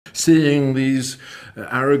seeing these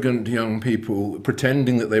arrogant young people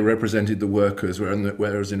pretending that they represented the workers,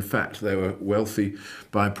 whereas in fact they were wealthy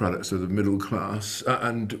byproducts of the middle class,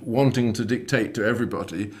 and wanting to dictate to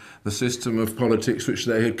everybody the system of politics which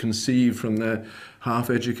they had conceived from their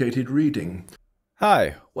half-educated reading.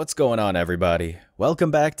 Hi, what's going on, everybody?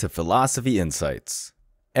 Welcome back to Philosophyinsights.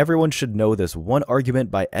 Everyone should know this one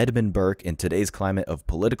argument by Edmund Burke in today's climate of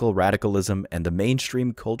political radicalism and the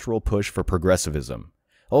mainstream cultural push for progressivism.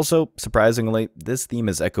 Also, surprisingly, this theme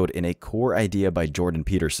is echoed in a core idea by Jordan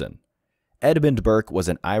Peterson. Edmund Burke was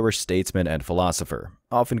an Irish statesman and philosopher,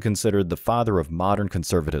 often considered the father of modern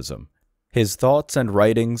conservatism. His thoughts and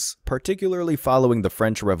writings, particularly following the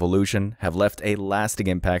French Revolution, have left a lasting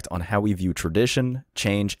impact on how we view tradition,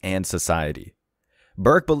 change, and society.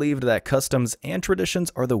 Burke believed that customs and traditions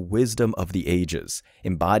are the wisdom of the ages,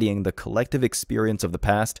 embodying the collective experience of the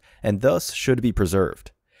past, and thus should be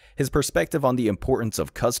preserved. His perspective on the importance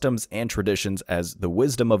of customs and traditions as the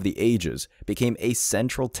wisdom of the ages became a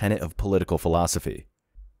central tenet of political philosophy.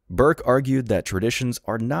 Burke argued that traditions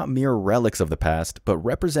are not mere relics of the past, but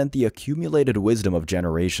represent the accumulated wisdom of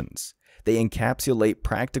generations. They encapsulate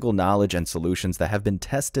practical knowledge and solutions that have been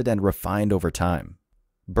tested and refined over time.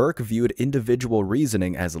 Burke viewed individual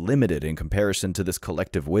reasoning as limited in comparison to this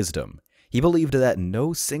collective wisdom. He believed that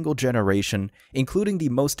no single generation, including the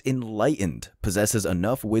most enlightened, possesses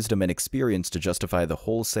enough wisdom and experience to justify the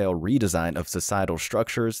wholesale redesign of societal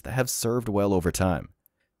structures that have served well over time.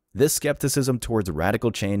 This skepticism towards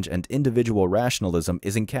radical change and individual rationalism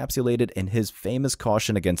is encapsulated in his famous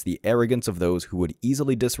caution against the arrogance of those who would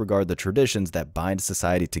easily disregard the traditions that bind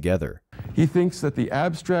society together. He thinks that the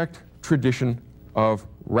abstract tradition of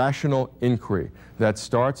rational inquiry that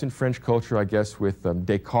starts in French culture, I guess, with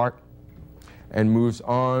Descartes, and moves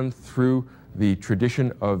on through the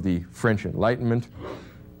tradition of the French Enlightenment,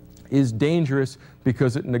 is dangerous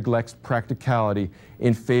because it neglects practicality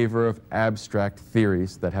in favor of abstract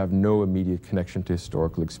theories that have no immediate connection to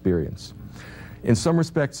historical experience. In some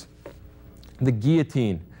respects, the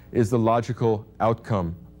guillotine is the logical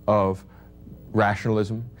outcome of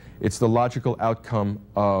rationalism. It's the logical outcome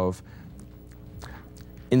of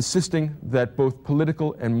insisting that both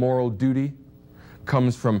political and moral duty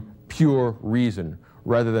comes from pure reason,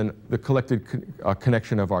 rather than the collected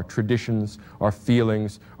connection of our traditions, our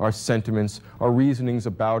feelings, our sentiments, our reasonings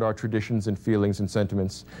about our traditions and feelings and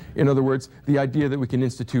sentiments. In other words, the idea that we can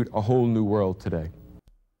institute a whole new world today.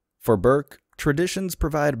 For Burke, traditions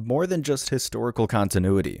provide more than just historical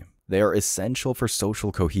continuity. They are essential for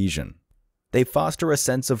social cohesion. They foster a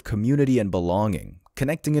sense of community and belonging,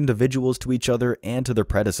 connecting individuals to each other and to their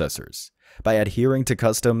predecessors. By adhering to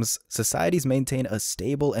customs, societies maintain a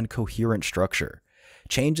stable and coherent structure.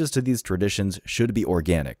 Changes to these traditions should be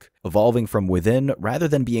organic, evolving from within rather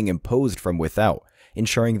than being imposed from without,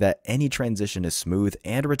 ensuring that any transition is smooth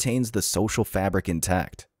and retains the social fabric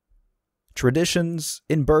intact. Traditions,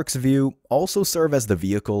 in Burke's view, also serve as the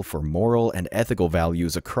vehicle for moral and ethical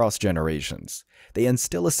values across generations. They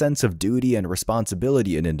instill a sense of duty and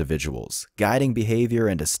responsibility in individuals, guiding behavior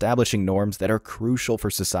and establishing norms that are crucial for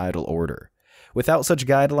societal order. Without such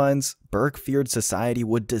guidelines, Burke feared society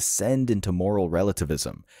would descend into moral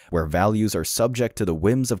relativism, where values are subject to the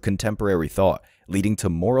whims of contemporary thought, leading to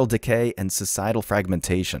moral decay and societal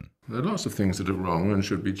fragmentation. There are lots of things that are wrong and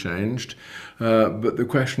should be changed, but the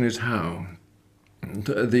question is how.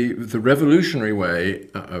 The revolutionary way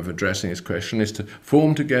of addressing this question is to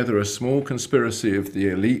form together a small conspiracy of the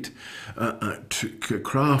elite to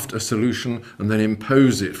craft a solution and then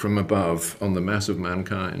impose it from above on the mass of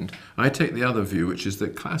mankind. I take the other view, which is the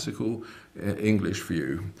classical English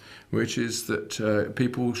view, which is that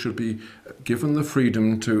people should be given the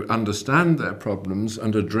freedom to understand their problems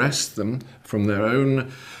and address them from their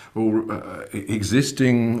own or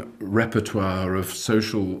existing repertoire of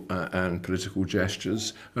social and political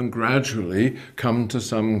gestures and gradually come to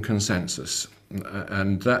some consensus.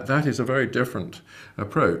 And that is a very different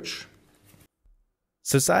approach.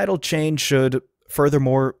 Societal change should,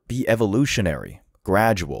 furthermore, be evolutionary,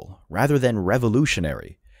 gradual, rather than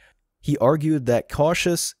revolutionary. He argued that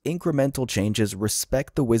cautious, incremental changes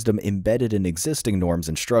respect the wisdom embedded in existing norms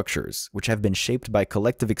and structures, which have been shaped by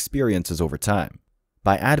collective experiences over time.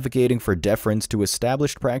 By advocating for deference to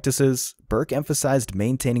established practices, Burke emphasized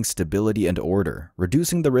maintaining stability and order,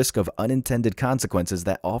 reducing the risk of unintended consequences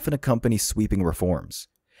that often accompany sweeping reforms.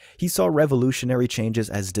 He saw revolutionary changes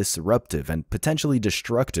as disruptive and potentially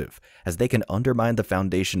destructive, as they can undermine the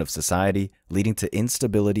foundation of society, leading to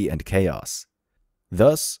instability and chaos.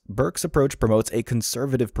 Thus, Burke's approach promotes a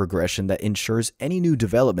conservative progression that ensures any new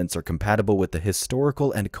developments are compatible with the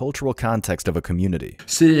historical and cultural context of a community.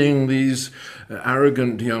 Seeing these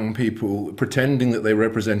arrogant young people pretending that they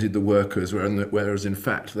represented the workers, whereas in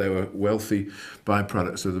fact they were wealthy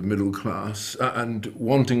byproducts of the middle class, and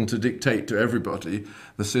wanting to dictate to everybody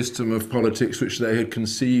the system of politics which they had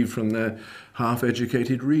conceived from their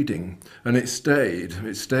half-educated reading. And it stayed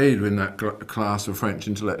in that class of French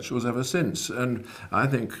intellectuals ever since. And I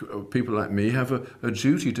think people like me have a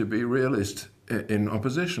duty to be realist in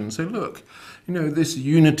opposition. Say, look, you know, this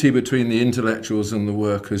unity between the intellectuals and the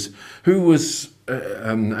workers, who was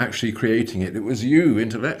actually creating it? It was you,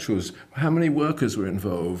 intellectuals. How many workers were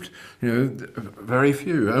involved? You know, very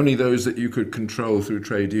few. Only those that you could control through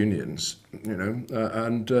trade unions. You know,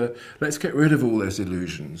 and let's get rid of all those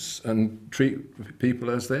illusions and treat people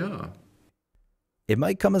as they are. It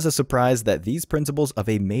might come as a surprise that these principles of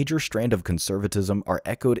a major strand of conservatism are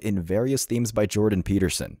echoed in various themes by Jordan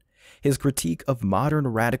Peterson. His critique of modern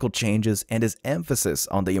radical changes and his emphasis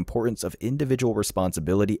on the importance of individual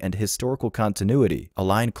responsibility and historical continuity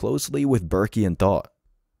align closely with Burkean thought.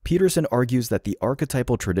 Peterson argues that the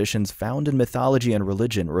archetypal traditions found in mythology and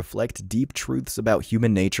religion reflect deep truths about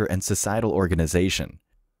human nature and societal organization.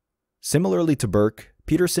 Similarly to Burke,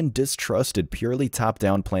 Peterson distrusted purely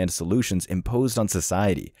top-down planned solutions imposed on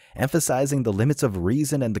society, emphasizing the limits of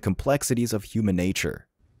reason and the complexities of human nature.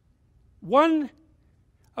 One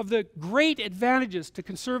of the great advantages to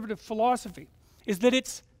conservative philosophy is that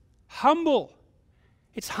it's humble.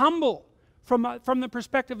 It's humble from the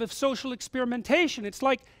perspective of social experimentation. It's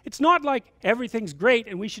not like everything's great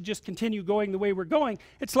and we should just continue going the way we're going.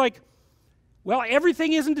 It's like, well,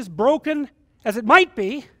 everything isn't as broken as it might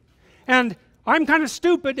be, and I'm kind of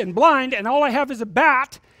stupid and blind, and all I have is a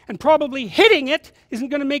bat, and probably hitting it isn't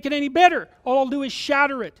going to make it any better. All I'll do is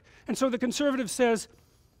shatter it. And so the conservative says,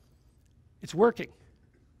 it's working.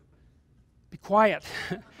 Be quiet.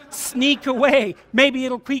 Sneak away. Maybe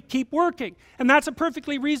it'll keep working. And that's a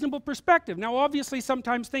perfectly reasonable perspective. Now, obviously,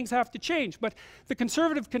 sometimes things have to change, but the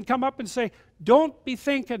conservative can come up and say, don't be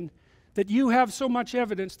thinking that you have so much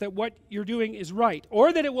evidence that what you're doing is right,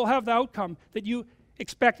 or that it will have the outcome that you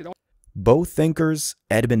expected. Both thinkers,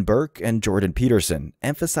 Edmund Burke and Jordan Peterson,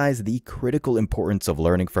 emphasize the critical importance of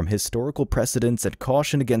learning from historical precedents and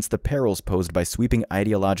caution against the perils posed by sweeping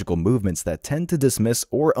ideological movements that tend to dismiss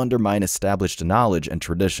or undermine established knowledge and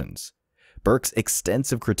traditions. Burke's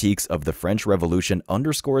extensive critiques of the French Revolution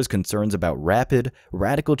underscores concerns about rapid,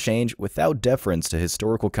 radical change without deference to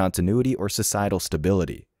historical continuity or societal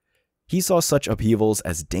stability. He saw such upheavals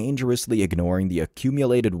as dangerously ignoring the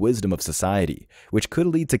accumulated wisdom of society, which could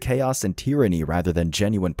lead to chaos and tyranny rather than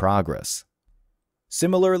genuine progress.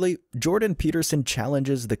 Similarly, Jordan Peterson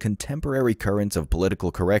challenges the contemporary currents of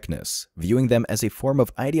political correctness, viewing them as a form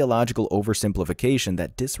of ideological oversimplification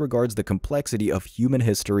that disregards the complexity of human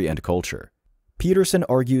history and culture. Peterson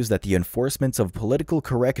argues that the enforcements of political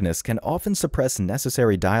correctness can often suppress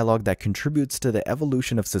necessary dialogue that contributes to the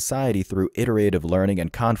evolution of society through iterative learning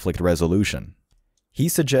and conflict resolution. He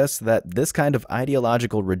suggests that this kind of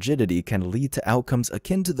ideological rigidity can lead to outcomes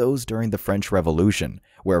akin to those during the French Revolution,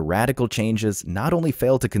 where radical changes not only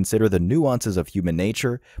failed to consider the nuances of human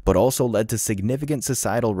nature, but also led to significant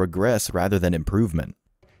societal regress rather than improvement.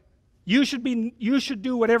 You should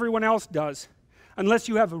do what everyone else does, unless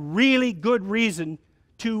you have a really good reason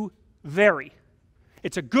to vary.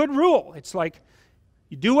 It's a good rule. It's like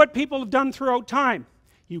you do what people have done throughout time.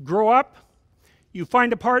 You grow up, you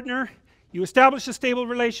find a partner, you establish a stable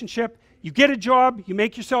relationship, you get a job, you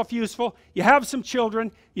make yourself useful, you have some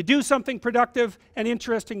children, you do something productive and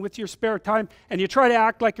interesting with your spare time, and you try to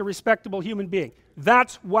act like a respectable human being.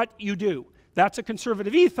 That's what you do. That's a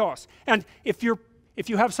conservative ethos. And if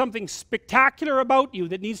you have something spectacular about you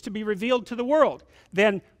that needs to be revealed to the world,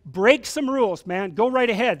 then break some rules, man. Go right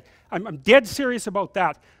ahead. I'm dead serious about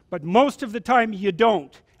that. But most of the time you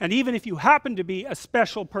don't. And even if you happen to be a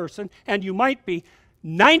special person, and you might be,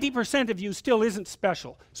 90% of you still isn't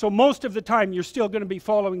special. So most of the time you're still going to be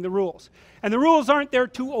following the rules. And the rules aren't there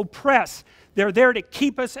to oppress. They're there to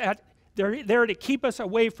keep us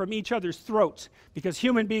away from each other's throats. Because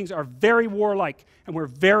human beings are very warlike, and we're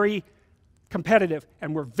very competitive,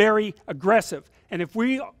 and we're very aggressive. And if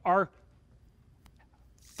we are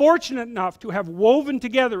fortunate enough to have woven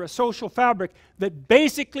together a social fabric that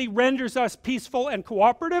basically renders us peaceful and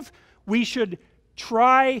cooperative, we should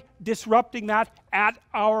try disrupting that at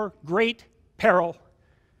our great peril.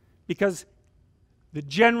 Because the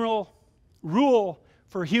general rule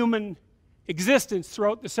for human existence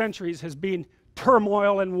throughout the centuries has been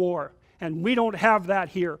turmoil and war. and we don't have that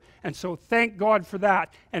here, and so thank God for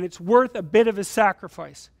that, and it's worth a bit of a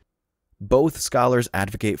sacrifice. Both scholars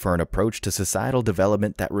advocate for an approach to societal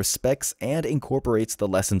development that respects and incorporates the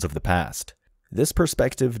lessons of the past. This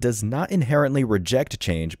perspective does not inherently reject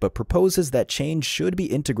change, but proposes that change should be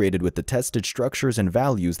integrated with the tested structures and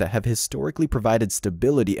values that have historically provided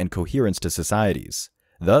stability and coherence to societies.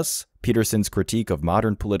 Thus, Peterson's critique of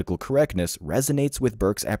modern political correctness resonates with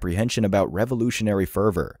Burke's apprehension about revolutionary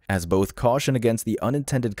fervor, as both caution against the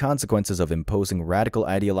unintended consequences of imposing radical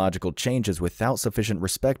ideological changes without sufficient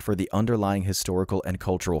respect for the underlying historical and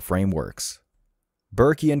cultural frameworks.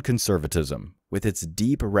 Burkean conservatism, with its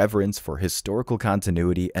deep reverence for historical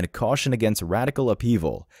continuity and caution against radical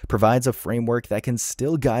upheaval, provides a framework that can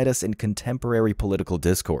still guide us in contemporary political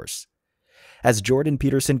discourse. As Jordan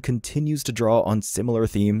Peterson continues to draw on similar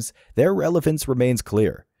themes, their relevance remains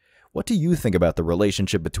clear. What do you think about the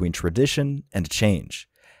relationship between tradition and change?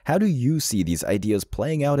 How do you see these ideas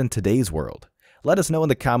playing out in today's world? Let us know in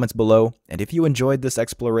the comments below, and if you enjoyed this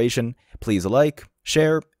exploration, please like,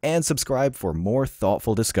 share, and subscribe for more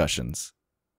thoughtful discussions.